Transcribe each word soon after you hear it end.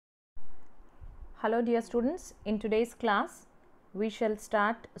Hello dear students, in today's class we shall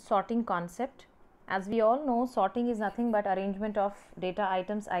start sorting concept. As we all know, sorting is nothing but arrangement of data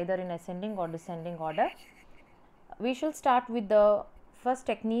items either in ascending or descending order. We shall start with the first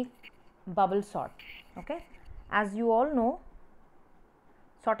technique, bubble sort. Okay, as you all know,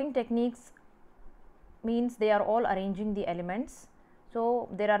 sorting techniques means they are all arranging the elements. So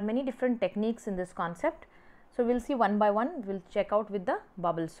there are many different techniques in this concept. So we will see one by one, we will check out with the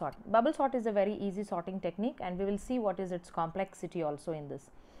bubble sort. Bubble sort is a very easy sorting technique and we will see what is its complexity also in this.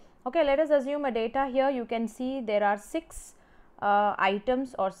 Okay, let us assume a data here. You can see there are 6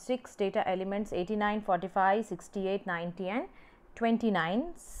 items or 6 data elements: 89, 45, 68, 90 and 29,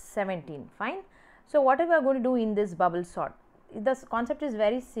 17. Fine. So what are we going to do in this bubble sort? The concept is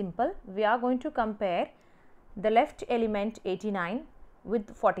very simple. We are going to compare the left element 89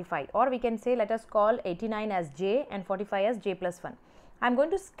 with 45, or we can say, let us call 89 as j and 45 as j plus 1. I am going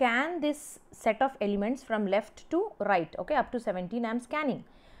to scan this set of elements from left to right, okay, up to 17 I am scanning.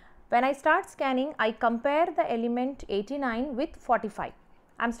 When I start scanning, I compare the element 89 with 45.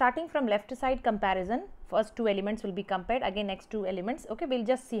 I am starting from left side comparison. First 2 elements will be compared, again next 2 elements, okay, we will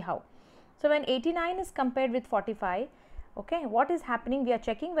just see how. So when 89 is compared with 45, okay, what is happening? We are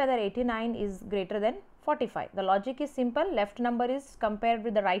checking whether 89 is greater than 45. The logic is simple, left number is compared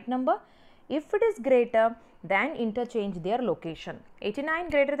with the right number. If it is greater, then interchange their location.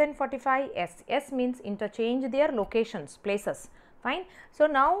 89 greater than 45, yes. Yes means interchange their locations, places. Fine. So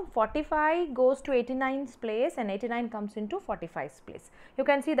now 45 goes to 89's place and 89 comes into 45's place. You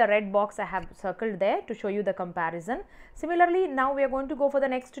can see the red box I have circled there to show you the comparison. Similarly, now we are going to go for the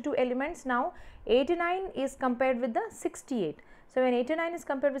next 2 elements. Now 89 is compared with the 68. So when 89 is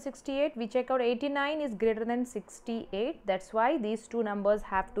compared with 68, we check out 89 is greater than 68. That is why these 2 numbers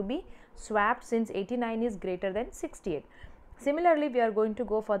have to be swapped, since 89 is greater than 68. Similarly, we are going to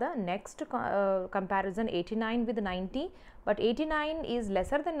go for the next comparison, 89 with 90, but 89 is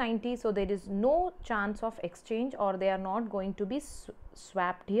lesser than 90, so there is no chance of exchange, or they are not going to be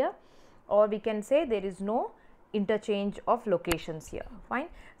swapped here, or we can say there is no interchange of locations here. Fine.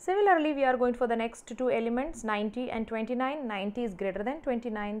 Similarly, we are going for the next 2 elements, 90 and 29. 90 is greater than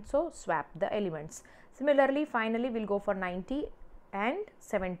 29, so swap the elements. Similarly, finally we will go for 90 and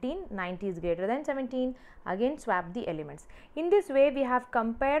 17. 90 is greater than 17, again swap the elements. In this way, we have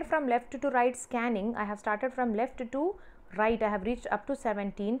compared from left to right scanning. I have started from left to right, I have reached up to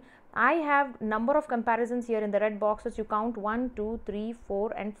 17. I have number of comparisons here in the red boxes. You count 1, 2, 3,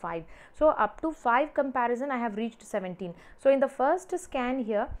 4 and 5. So up to 5 comparison I have reached 17. So in the first scan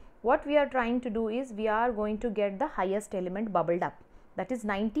here, what we are trying to do is we are going to get the highest element bubbled up, that is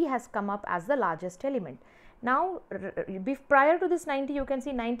 90 has come up as the largest element. Now prior to this 90, you can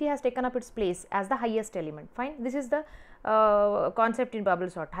see 90 has taken up its place as the highest element. Fine. This is the concept in bubble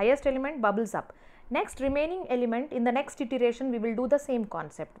sort. Highest element bubbles up. Next, remaining element, in the next iteration we will do the same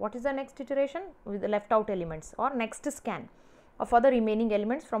concept. What is the next iteration? With the left out elements, or next scan for the remaining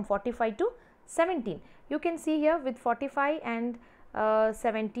elements from 45 to 17. You can see here with 45 and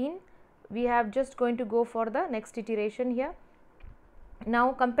 17, we have just going to go for the next iteration here.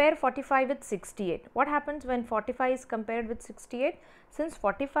 Now compare 45 with 68. What happens when 45 is compared with 68? Since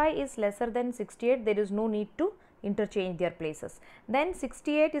 45 is lesser than 68, there is no need to interchange their places. Then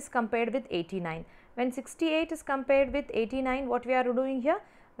 68 is compared with 89. When 68 is compared with 89, what we are doing here?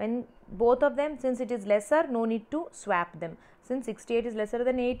 When both of them, since it is lesser, no need to swap them. Since 68 is lesser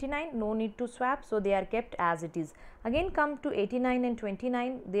than 89, no need to swap, so they are kept as it is. Again come to 89 and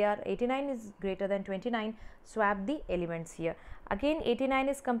 29, they are 89 is greater than 29, swap the elements here. Again 89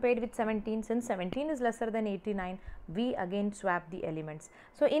 is compared with 17, since 17 is lesser than 89, we again swap the elements.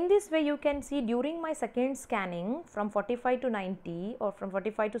 So in this way, you can see during my second scanning from 45 to 90 or from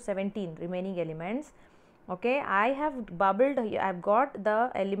 45 to 17 remaining elements, okay, I have bubbled, I have got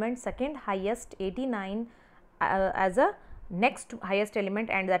the element second highest 89 as a next highest element,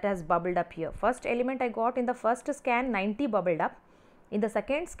 and that has bubbled up here. First element I got in the first scan 90 bubbled up, in the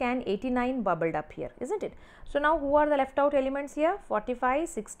second scan 89 bubbled up here, isn't it? So now who are the left out elements here? 45,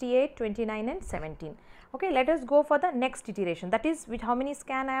 68, 29 and 17. Okay, let us go for the next iteration, that is with how many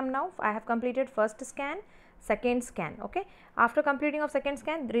scan I am now? I have completed first scan, second scan. Okay, after completing of second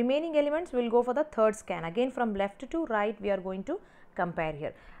scan, the remaining elements will go for the third scan. Again from left to right we are going to compare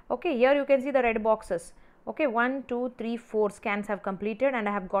here. Okay, here you can see the red boxes. Okay, 1, 2, 3, 4 scans have completed and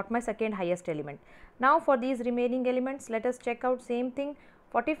I have got my second highest element. Now for these remaining elements, let us check out same thing.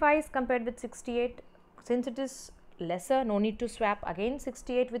 45 is compared with 68, since it is lesser, no need to swap. Again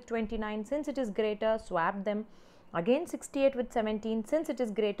 68 with 29, since it is greater, swap them. Again 68 with 17, since it is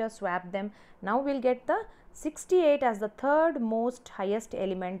greater, swap them. Now we will get the 68 as the third most highest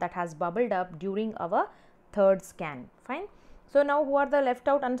element that has bubbled up during our third scan. Fine. So now who are the left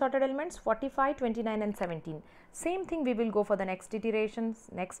out unsorted elements? 45, 29 and 17. Same thing we will go for the next iterations,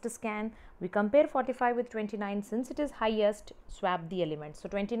 next scan. We compare 45 with 29. Since it is highest, swap the elements. So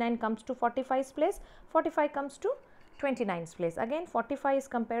 29 comes to 45's place, 45 comes to 29's place. Again 45 is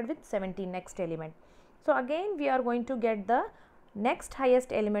compared with 17, next element. So again we are going to get the next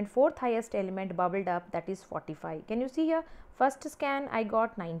highest element, fourth highest element bubbled up, that is 45. Can you see here? First scan I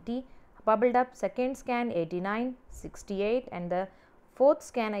got 90 bubbled up, second scan 89, 68 and the fourth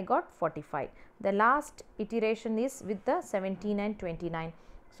scan I got 45. The last iteration is with the 17 and 29.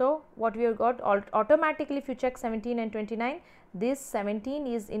 So what we have got automatically, if you check 17 and 29, this 17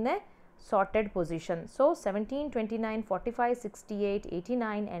 is in a sorted position. So 17, 29, 45, 68,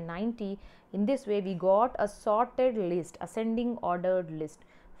 89 and 90. In this way we got a sorted list, ascending ordered list.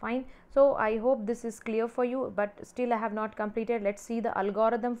 Fine. So I hope this is clear for you, but still I have not completed. Let's see the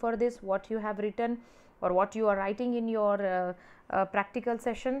algorithm for this, what you have written or what you are writing in your practical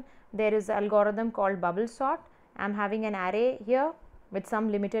session. There is an algorithm called bubble sort. I am having an array here with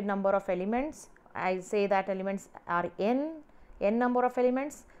some limited number of elements. I say that elements are n number of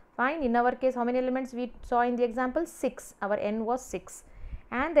elements. Fine. In our case, how many elements we saw in the example? 6. Our n was 6.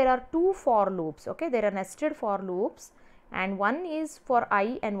 And there are 2 for loops. Okay, there are nested for loops, and one is for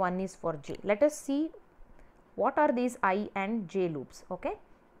I and one is for j. Let us see what are these I and j loops. Okay.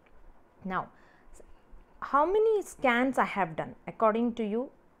 Now, how many scans I have done? According to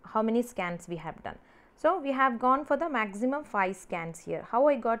you, how many scans we have done? So we have gone for the maximum 5 scans here. How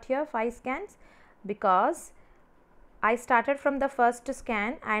I got here 5 scans? Because I started from the first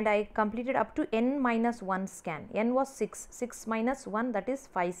scan and I completed up to n minus 1 scan. N was 6, 6 minus 1, that is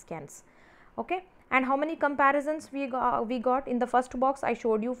 5 scans. Okay. And how many comparisons we got? In the first box I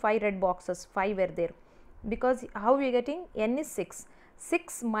showed you 5 red boxes, 5 were there. Because how we are getting? N is 6.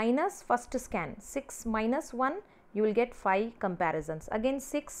 6 minus first scan, 6 minus 1, you will get 5 comparisons. Again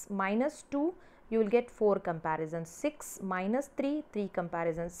 6 minus 2, you will get 4 comparisons. 6 minus 3, 3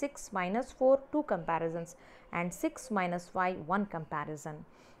 comparisons. 6 minus 4, 2 comparisons. And 6 minus 5, 1 comparison.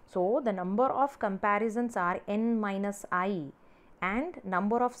 So the number of comparisons are n minus I, and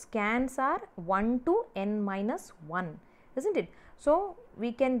number of scans are 1 to n minus 1, isn't it? So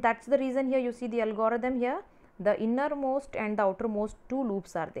we can, that's the reason here you see the algorithm here, the innermost and the outermost 2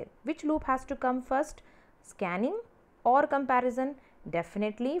 loops are there. Which loop has to come first? Scanning or comparison?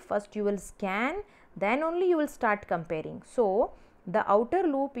 Definitely first you will scan, then only you will start comparing. So the outer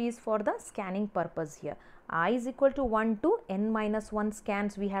loop is for the scanning purpose here. I is equal to 1 to n minus 1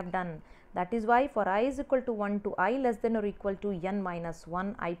 scans we have done. That is why for I is equal to 1 to I less than or equal to n minus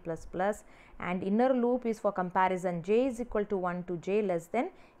 1 I plus plus, and inner loop is for comparison j is equal to 1 to j less than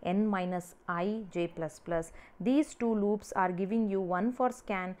n minus I j plus plus. These 2 loops are giving you one for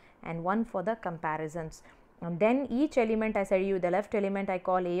scan and one for the comparisons. And then each element, I said you, the left element I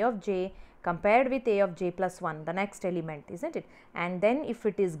call a of j compared with a of j plus 1, the next element, isn't it? And then if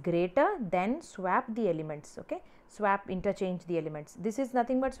it is greater, then swap the elements. Okay, swap, interchange the elements. This is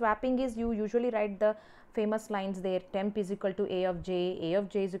nothing but swapping is, you usually write the famous lines there, temp is equal to a of j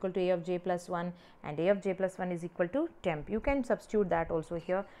is equal to a of j plus 1, and a of j plus 1 is equal to temp. You can substitute that also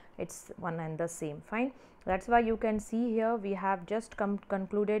here, it's one and the same. Fine. That's why you can see here we have just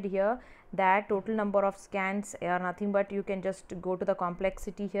concluded here that total number of scans are nothing but, you can just go to the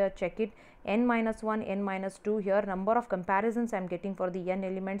complexity here, check it, n minus 1, n minus 2, here number of comparisons I am getting for the n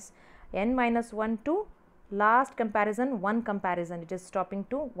elements, n minus 1 to last comparison 1 comparison, it is stopping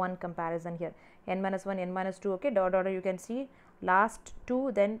to 1 comparison here, n minus 1, n minus 2, okay, dot order you can see last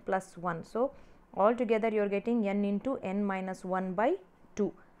 2 then plus 1. So altogether you are getting n into n minus 1 by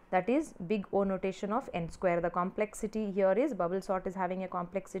 2. That is big O notation of n square. The complexity here is, bubble sort is having a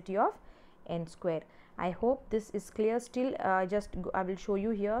complexity of n square. I hope this is clear. Still I will show you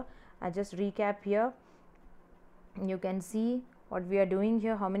here, I just recap here. You can see what we are doing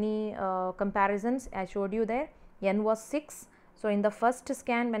here, how many comparisons I showed you there. N was 6. So in the first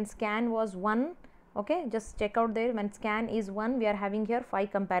scan, when scan was 1, okay, just check out there, when scan is 1, we are having here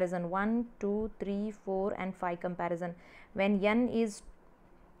 5 comparison, 1, 2, 3, 4 and 5 comparison. When n is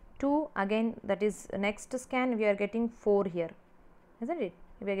 2, again that is next scan, we are getting 4 here, isn't it?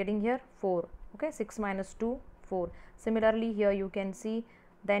 We are getting here 4, okay, 6 minus 2, 4. Similarly here you can see,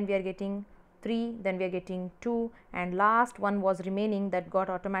 then we are getting 3, then we are getting 2, and last one was remaining, that got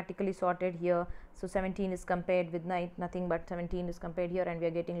automatically sorted here. So 17 is compared with nothing but 17 is compared here, and we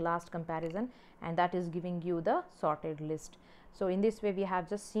are getting last comparison, and that is giving you the sorted list. So in this way we have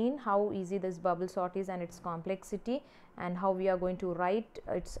just seen how easy this bubble sort is and its complexity, and how we are going to write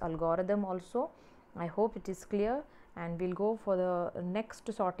its algorithm also. I hope it is clear, and we'll go for the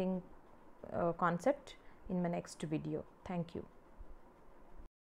next sorting concept in my next video. Thank you.